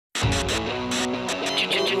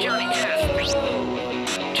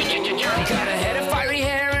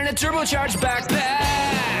turbocharged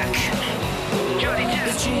backpack. Johnny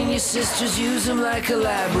Test. The genius sisters use him like a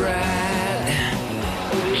lab rat.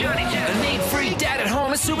 Johnny Test. A neat-free dad at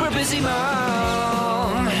home, a super busy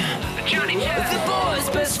mom. Johnny Test. The boy's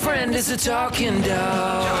best friend is a talking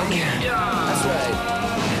dog. That's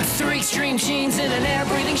right. 3 extreme genes in an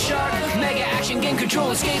air-breathing shark. Mega action game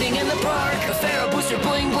controller skating in the park. A Pharaoh booster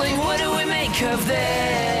bling bling. What do we make of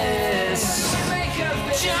this?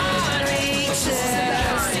 Johnny Test.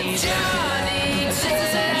 Johnny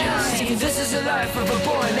Test. This is the life of a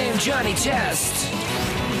boy named Johnny Test.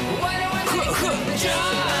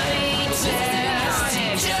 Johnny Test.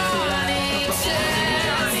 Johnny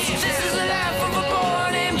Test. This is the life of a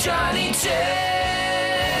boy named Johnny Test.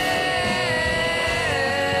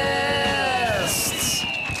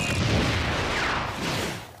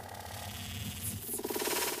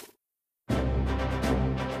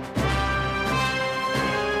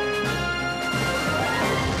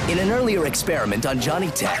 In an earlier experiment on Johnny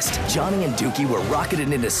Test, Johnny and Dookie were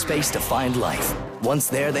rocketed into space to find life. Once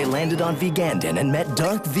there, they landed on Vegandan and met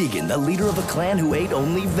Dark Vegan, the leader of a clan who ate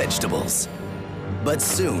only vegetables. But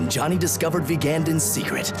soon, Johnny discovered Vegandan's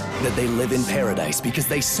secret, that they live in paradise because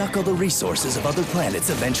they suck all the resources of other planets,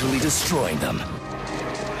 eventually destroying them.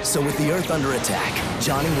 So with the Earth under attack,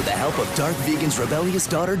 Johnny, with the help of Dark Vegan's rebellious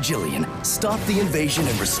daughter Jillian, stopped the invasion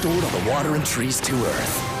and restored all the water and trees to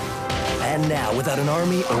Earth. And now, without an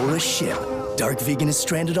army or a ship, Dark Vegan is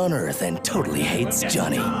stranded on Earth and totally hates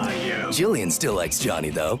Johnny. Jillian still likes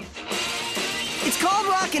Johnny, though. It's called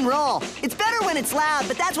rock and roll. It's better when it's loud,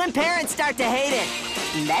 but that's when parents start to hate it.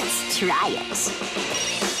 Let's try it.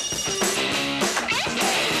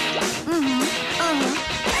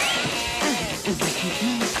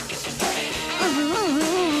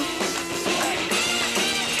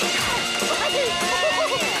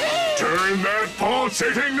 Turn that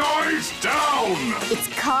pulsating noise down! It's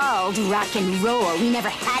called rock and roll. We never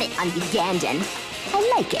had it on Vegandan. I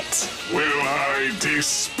like it. Well, I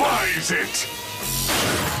despise it!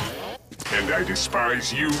 And I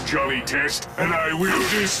despise you, Johnny Test, and I will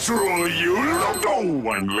destroy you. Oh,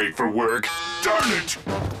 I'm late for work. Darn it!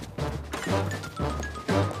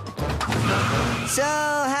 So,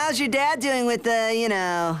 how's your dad doing with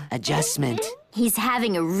the, adjustment? He's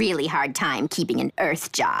having a really hard time keeping an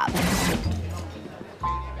Earth job.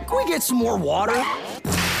 Can we get some more water?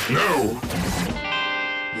 No!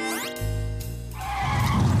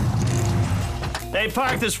 Hey,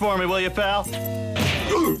 park this for me, will you, pal?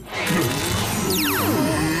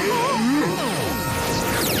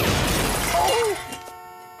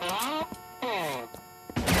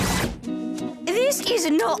 This is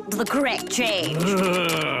not the correct change.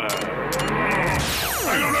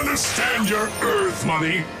 I don't understand your Earth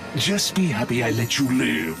money. Just be happy I let you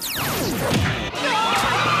live.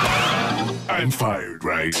 I'm fired,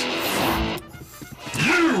 right?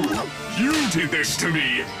 You did this to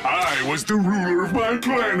me. I was the ruler of my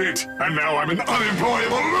planet, and now I'm an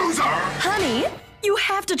unemployable loser. Honey, you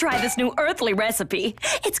have to try this new earthly recipe.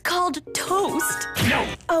 It's called toast. No.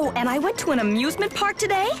 Oh, and I went to an amusement park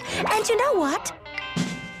today, and you know what?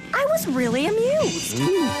 I was really amused.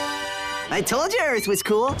 I told you Earth was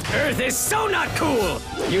cool. Earth is so not cool!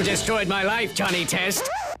 You destroyed my life, Johnny Test.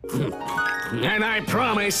 And I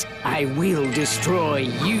promise I will destroy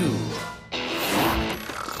you.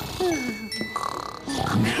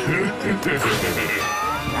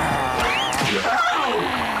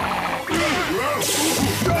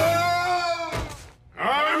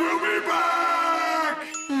 I will be back!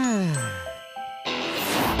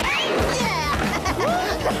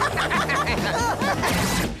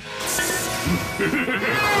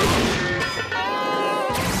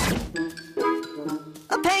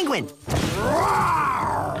 A penguin.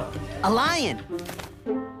 A lion.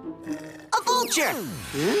 A vulture.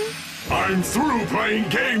 I'm through playing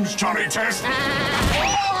games, Johnny Test.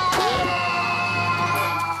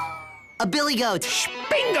 A billy goat.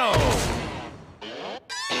 Bingo!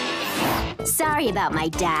 Sorry about my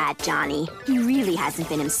dad, Johnny. He really hasn't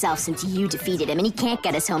been himself since you defeated him, and he can't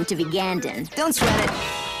get us home to Vegandan. Don't sweat it.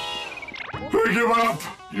 I give up.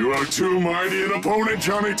 You are too mighty an opponent,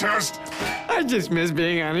 Johnny Test. I just miss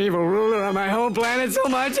being an evil ruler on my home planet so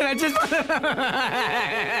much, and I just...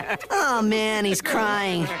 Oh, man, he's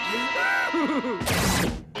crying.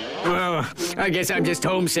 Well, I guess I'm just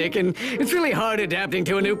homesick, and it's really hard adapting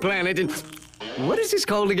to a new planet, and... What is this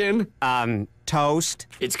called again? Toast.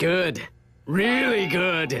 It's good. Really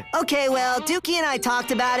good. Okay, well, Dookie and I talked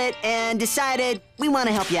about it and decided we want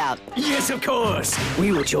to help you out. Yes, of course.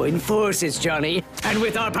 We will join forces, Johnny. And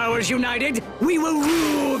with our powers united, we will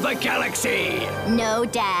rule the galaxy. No,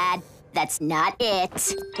 Dad. That's not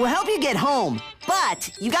it. We'll help you get home,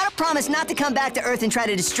 but you gotta promise not to come back to Earth and try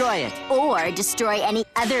to destroy it. Or destroy any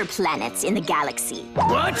other planets in the galaxy.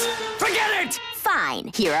 What? Forget it!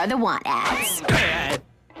 Fine, here are the want ads.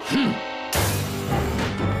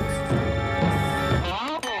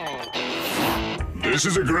 This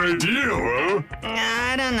is a great deal, huh?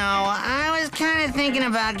 I don't know. I was kind of thinking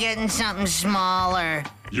about getting something smaller.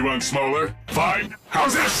 You want smaller? Fine.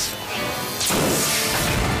 How's this?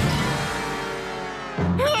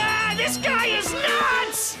 Ah, this guy is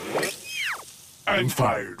nuts! I'm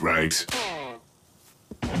fired, right?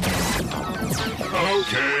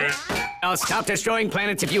 Okay. I'll stop destroying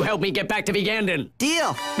planets if you help me get back to Vigandon.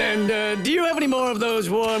 Deal. And, do you have any more of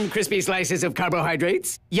those warm, crispy slices of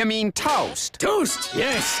carbohydrates? You mean toast? Toast,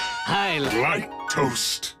 yes. I Like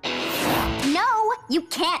toast. No, you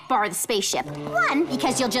can't borrow the spaceship. One,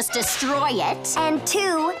 because you'll just destroy it. And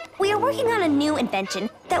two, we are working on a new invention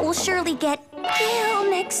that will surely get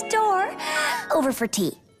Gil next door over for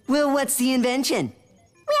tea. Well, what's the invention?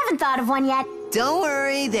 We haven't thought of one yet. Don't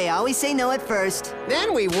worry, they always say no at first.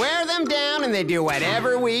 Then we wear them down and they do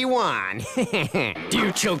whatever we want. Do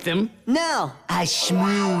you choke them? No, I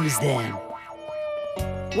schmooze them.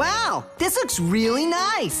 Wow, this looks really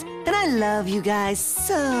nice. And I love you guys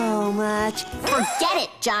so much. Forget it,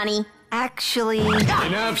 Johnny. Actually...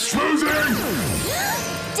 Enough Schmoozing!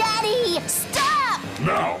 Daddy, stop!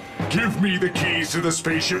 Now, give me the keys to the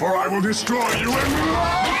spaceship or I will destroy you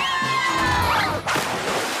and...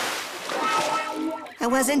 I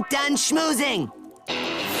wasn't done schmoozing.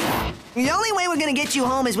 The only way we're gonna get you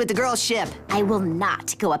home is with the girl's ship. I will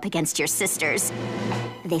not go up against your sisters.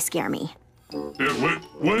 They scare me.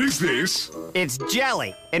 What is this? It's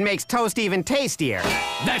jelly. It makes toast even tastier.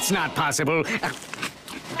 That's not possible.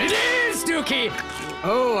 It is, Dookie!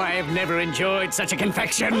 Oh, I have never enjoyed such a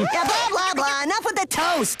confection. Yeah, blah, blah, blah. Enough with the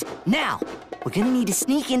toast. Now, we're gonna need to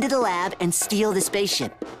sneak into the lab and steal the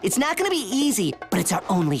spaceship. It's not gonna be easy, but it's our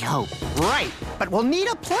only hope. Right, but we'll need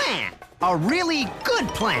a plan. A really good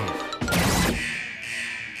plan.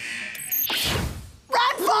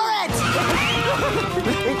 Run for it!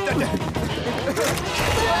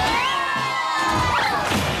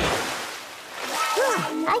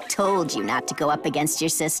 I told you not to go up against your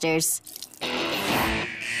sisters.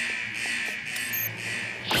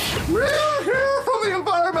 We're here from the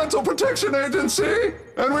Environmental Protection Agency,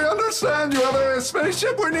 and we understand you have a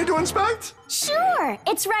spaceship we need to inspect. Sure,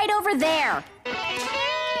 it's right over there.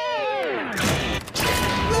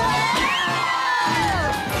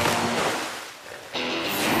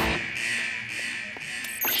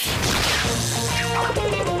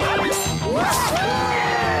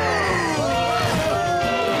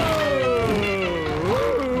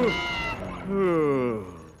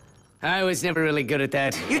 I was never really good at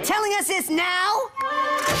that. You're telling us this now?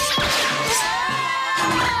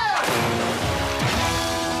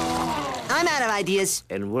 I'm out of ideas.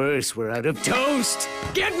 And worse, we're out of toast.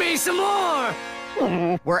 Get me some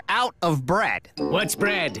more! We're out of bread. What's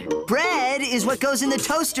bread? Bread is what goes in the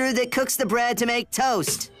toaster that cooks the bread to make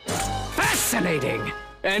toast. Fascinating!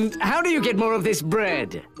 And how do you get more of this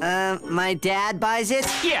bread? My dad buys it.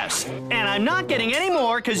 Yes, and I'm not getting any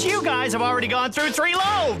more because you guys have already gone through 3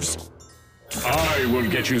 loaves. I will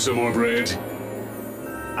get you some more bread.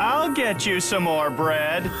 I'll get you some more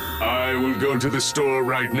bread. I will go to the store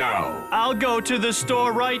right now. I'll go to the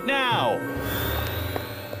store right now.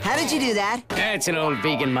 How did you do that? That's an old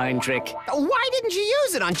vegan mind trick. Why didn't you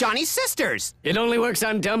use it on Johnny's sisters? It only works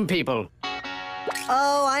on dumb people.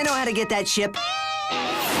 Oh, I know how to get that ship.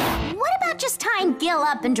 What about just tying Gil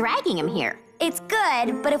up and dragging him here? It's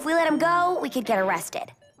good, but if we let him go, we could get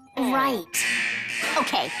arrested. Right.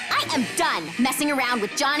 Okay, I am done messing around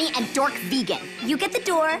with Johnny and Dork Vegan. You get the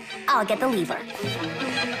door, I'll get the lever.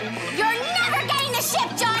 You're never getting the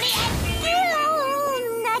ship, Johnny!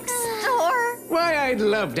 And Next door. Why, I'd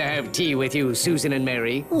love to have tea with you, Susan and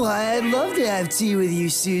Mary. Why, I'd love to have tea with you,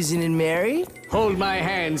 Susan and Mary. Hold my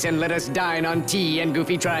hands and let us dine on tea and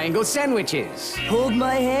Goofy Triangle sandwiches. Hold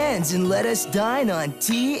my hands and let us dine on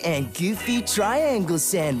tea and Goofy Triangle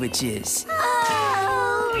sandwiches. Oh,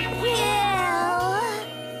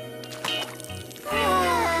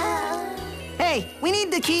 Hey, we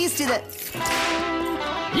need the keys to the...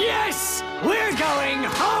 Yes! We're going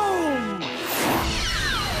home!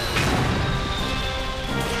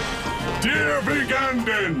 Dear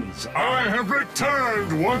Vigandans, I have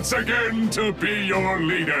returned once again to be your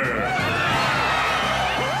leader.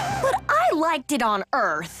 But I liked it on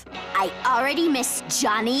Earth. I already miss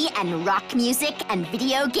Johnny and rock music and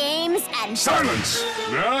video games and... Silence!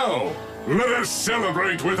 Now, let us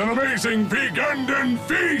celebrate with an amazing Vigandan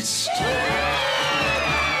feast!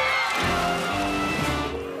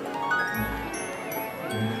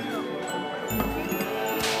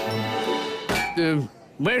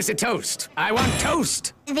 Where's the toast? I want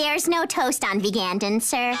toast. There's no toast on Vigandon,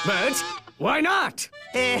 sir. But why not?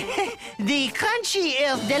 The crunchy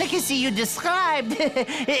earth delicacy you described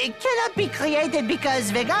cannot be created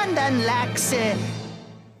because Vigandon lacks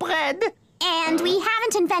bread. And we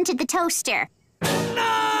haven't invented the toaster.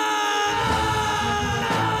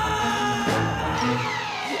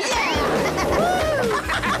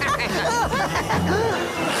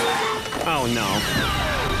 Oh, no.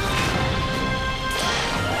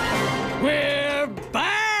 We're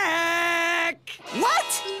back!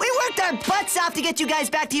 What? We worked our butts off to get you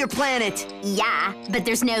guys back to your planet. Yeah, but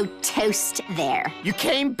there's no toast there. You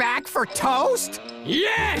came back for toast?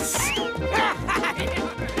 Yes!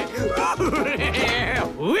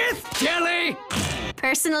 With jelly!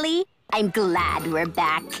 Personally, I'm glad we're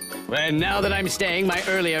back. Well, now that I'm staying, my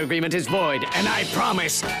earlier agreement is void, and I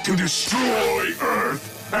promise To destroy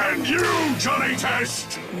Earth and you, Johnny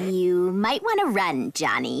Test! You might want to run,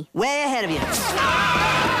 Johnny. Way ahead of you.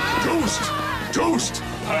 Toast! Toast!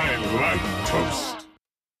 I like toast.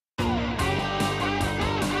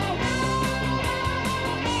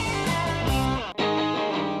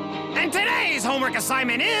 And today's homework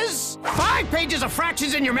assignment is 5 pages of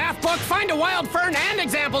fractions in your math book, find a wild fern and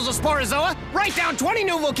examples of sporozoa, write down 20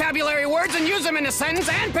 new vocabulary words and use them in a sentence,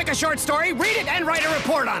 and pick a short story, read it, and write a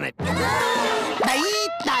report on it.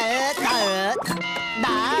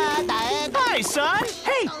 Hi, son.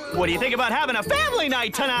 Hey, what do you think about having a family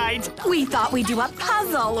night tonight? We thought we'd do a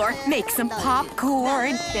puzzle or make some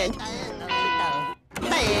popcorn.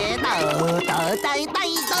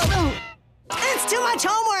 It's too much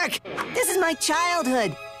homework! This is my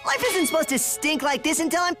childhood. Life isn't supposed to stink like this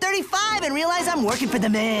until I'm 35 and realize I'm working for the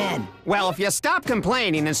man. Well, if you stop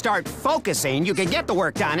complaining and start focusing, you can get the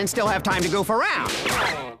work done and still have time to goof around.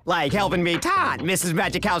 Like helping me taunt Mrs.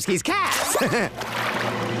 Magikowski's cats.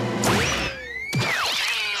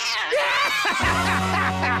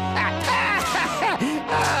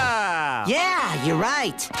 Yeah, you're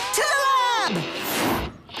right. To the lab!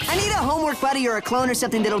 I need a homework buddy or a clone or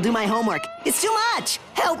something that'll do my homework. It's too much.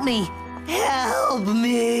 Help me. Help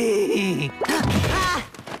me.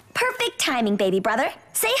 Perfect timing, baby brother.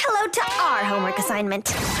 Say hello to our homework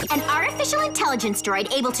assignment. An artificial intelligence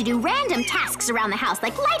droid able to do random tasks around the house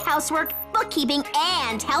like lighthouse work, bookkeeping,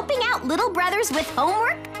 and helping out little brothers with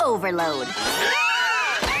homework overload.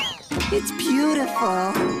 It's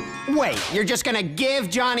beautiful. Wait, you're just gonna give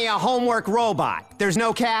Johnny a homework robot? There's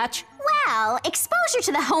no catch? Well, exposure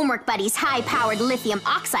to the homework buddy's high-powered lithium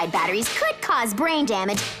oxide batteries could cause brain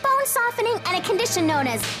damage, bone softening, and a condition known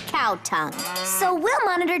as cow tongue. So we'll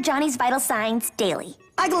monitor Johnny's vital signs daily.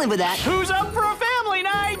 I can live with that. Who's up for a family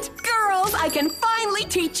night? Girls, I can finally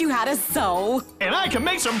teach you how to sew. And I can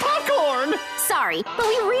make some popcorn. Sorry, but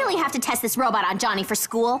we really have to test this robot on Johnny for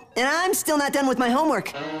school. And I'm still not done with my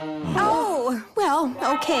homework. Oh, well,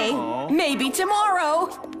 okay. Maybe tomorrow.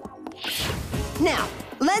 Now,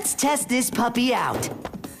 let's test this puppy out.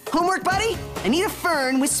 Homework buddy, I need a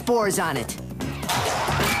fern with spores on it.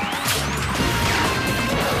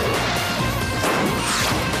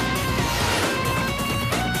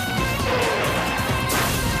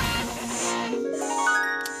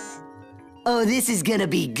 Oh, this is gonna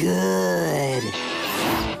be good.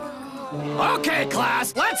 Okay,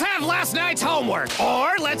 class, let's have last night's homework.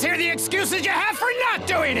 Or let's hear the excuses you have for not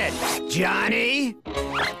doing it. Johnny?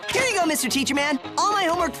 Here you go, Mr. Teacher Man. All my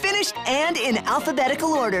homework finished and in alphabetical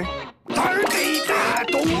order. I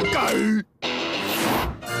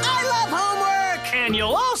love homework! And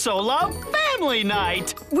you'll also love family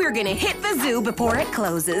night. We're gonna hit the zoo before it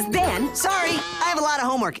closes, then... Sorry, I have a lot of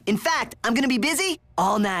homework. In fact, I'm gonna be busy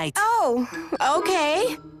all night. Oh,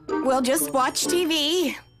 okay. We'll just watch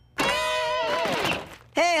TV.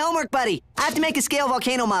 Hey, homework buddy. I have to make a scale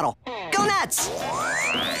volcano model. Go nuts!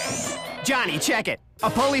 Johnny, check it. A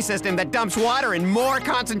pulley system that dumps water in more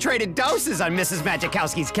concentrated doses on Mrs.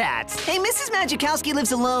 Magikowski's cats. Hey, Mrs. Magikowski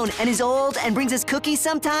lives alone and is old and brings us cookies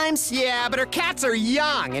sometimes. Yeah, but her cats are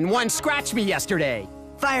young, and one scratched me yesterday.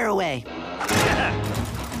 Fire away.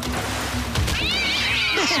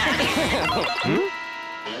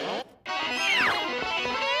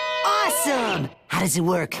 Awesome! How does it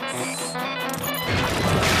work?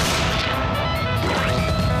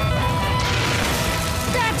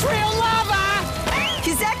 That's real lava!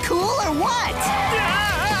 Is that cool or what?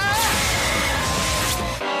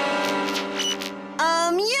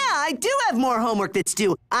 Yeah, I do have more homework that's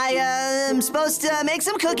due. I am supposed to make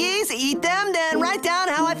some cookies, eat them, then write down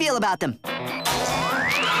how I feel about them.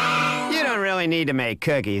 You don't really need to make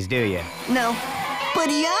cookies, do you? No, but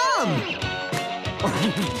yum!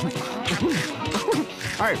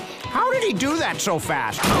 Hey, how did he do that so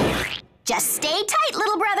fast? Just stay tight,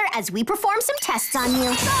 little brother, as we perform some tests on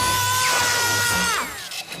you.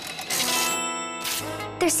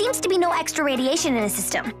 There seems to be no extra radiation in his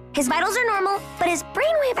system. His vitals are normal, but his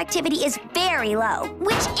brainwave activity is very low.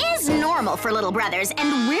 Which is normal for little brothers.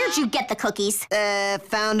 And where'd you get the cookies?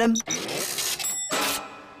 Found them.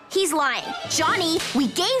 He's lying. Johnny, we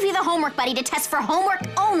gave you the homework buddy to test for homework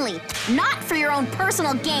only, not for your own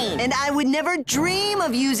personal gain. And I would never dream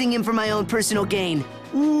of using him for my own personal gain.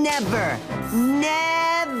 Never.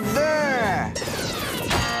 Never.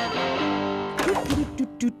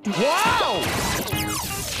 Whoa!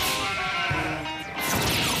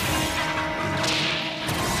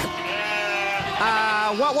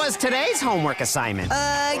 What was today's homework assignment?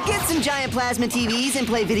 Get some giant plasma TVs and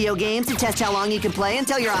play video games to test how long you can play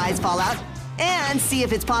until your eyes fall out. And see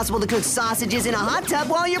if it's possible to cook sausages in a hot tub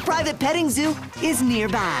while your private petting zoo is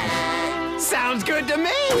nearby. Sounds good to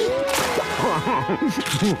me!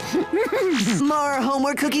 More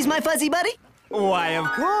homework cookies, my fuzzy buddy? Why, of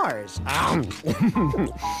course.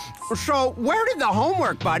 So, where did the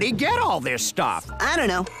homework buddy get all this stuff? I don't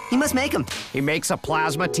know. He must make them. He makes a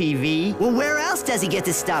plasma TV? Well, where else does he get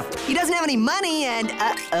this stuff? He doesn't have any money and,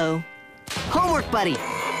 uh-oh. Homework buddy.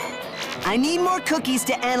 I need more cookies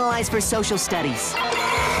to analyze for social studies.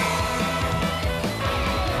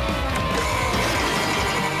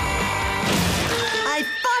 I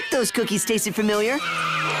thought those cookies tasted familiar.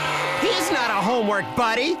 He's not a homework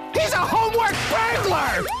buddy. He's a homework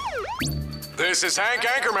burglar! This is Hank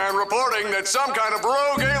Anchorman reporting that some kind of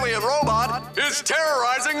rogue alien robot is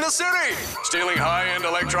terrorizing the city, stealing high-end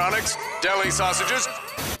electronics, deli sausages,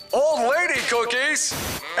 old lady cookies,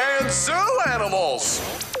 and zoo animals.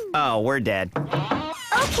 Oh, we're dead.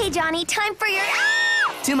 Okay, Johnny, time for your...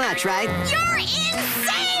 Too much, right? You're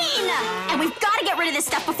insane! And we've got to get rid of this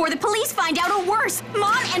stuff before the police find out, or worse,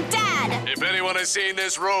 Mom and Dad. If anyone has seen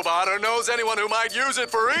this robot or knows anyone who might use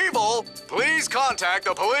it for evil, please contact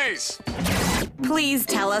the police. Please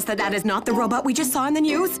tell us that that is not the robot we just saw in the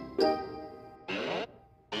news. You're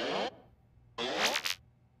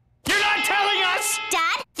not telling us!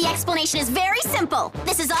 Dad, the explanation is very simple.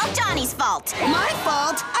 This is all Johnny's fault. My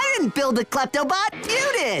fault? I didn't build the Kleptobot.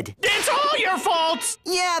 You did. It's all your fault!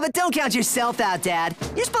 Yeah, but don't count yourself out, Dad.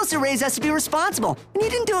 You're supposed to raise us to be responsible. And you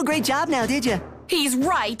didn't do a great job now, did you? He's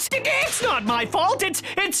right. It's not my fault. It's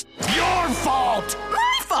your fault.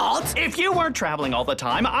 My fault? If you weren't traveling all the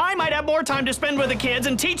time, I might have more time to spend with the kids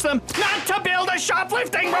and teach them not to build a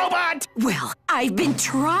shoplifting robot. Well, I've been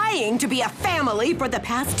trying to be a family for the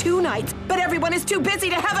past 2 nights, but everyone is too busy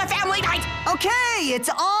to have a family night. Okay, it's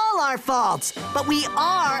all our faults. But we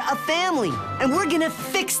are a family. And we're gonna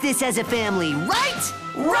fix this as a family, right?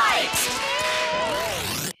 Right!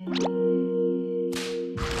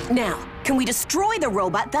 Now, can we destroy the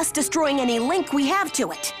robot, thus destroying any link we have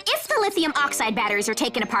to it? If the lithium oxide batteries are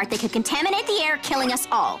taken apart, they could contaminate the air, killing us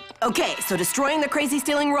all. Okay, so destroying the crazy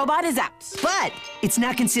stealing robot is out. But it's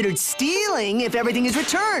not considered stealing if everything is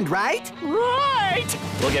returned, right? Right!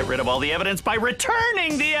 We'll get rid of all the evidence by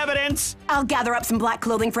returning the evidence. I'll gather up some black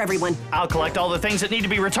clothing for everyone. I'll collect all the things that need to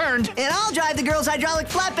be returned. And I'll drive the girl's hydraulic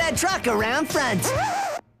flatbed truck around front.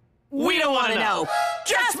 We don't want to know.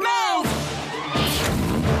 Just move!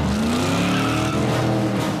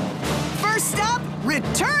 First stop,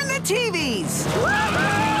 return the TVs!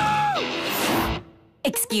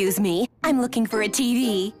 Excuse me, I'm looking for a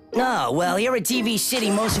TV. Oh, well, here at TV City,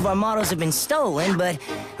 most of our models have been stolen, but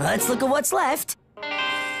let's look at what's left.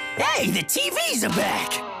 Hey, the TVs are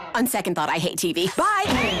back! On second thought, I hate TV.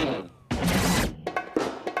 Bye!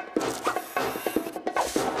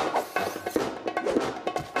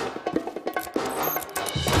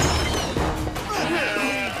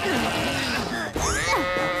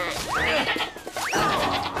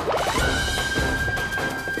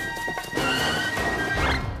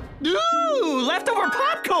 Leftover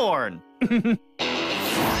popcorn! We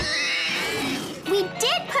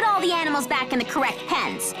did put all the animals back in the correct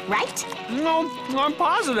pens, right? No, I'm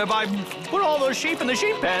positive I put all those sheep in the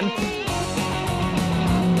sheep pen.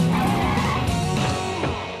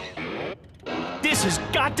 This has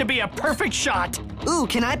got to be a perfect shot. Ooh,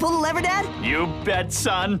 can I pull the lever, Dad? You bet,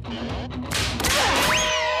 son.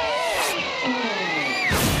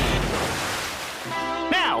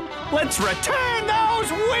 Now, let's return those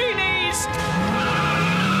weenies!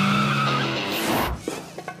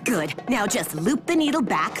 Good. Now just loop the needle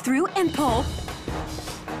back through and pull.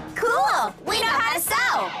 Cool! We know how to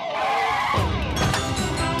sew!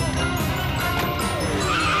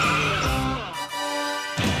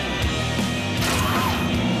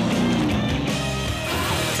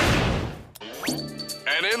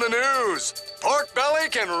 And in the news, Pork Belly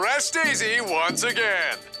can rest easy once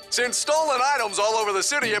again. since stolen items all over the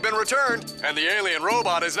city have been returned, and the alien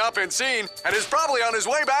robot has not been seen and is probably on his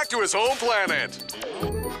way back to his home planet.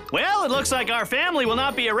 Well, it looks like our family will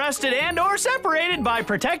not be arrested and/or separated by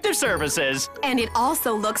protective services. And it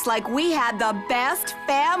also looks like we had the best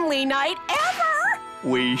family night ever!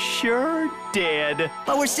 We sure did.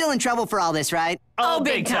 But we're still in trouble for all this, right? Oh,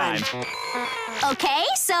 big time. Okay,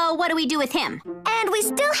 so what do we do with him? And we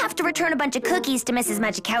still have to return a bunch of cookies to Mrs.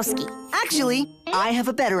 Majikowski. Actually, I have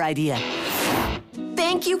a better idea.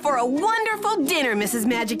 Thank you for a wonderful dinner, Mrs.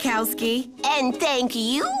 Majikowski. And thank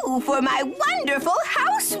you for my wonderful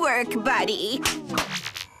housework, buddy.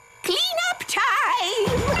 Cleanup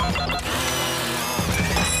time!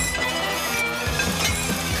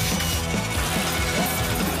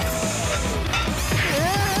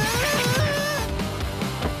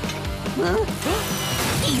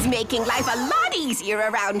 He's making life a lot easier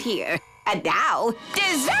around here. And now,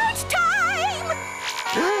 dessert time!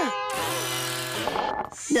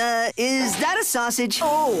 Is that a sausage?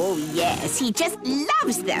 Oh, yes, he just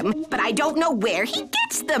loves them, but I don't know where he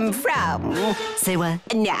gets them from. Say what?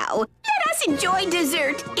 Now, let us enjoy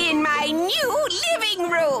dessert in my new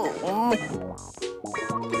living room.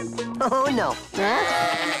 Oh, no.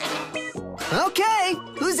 Huh? Okay,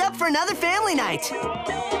 who's up for another family night?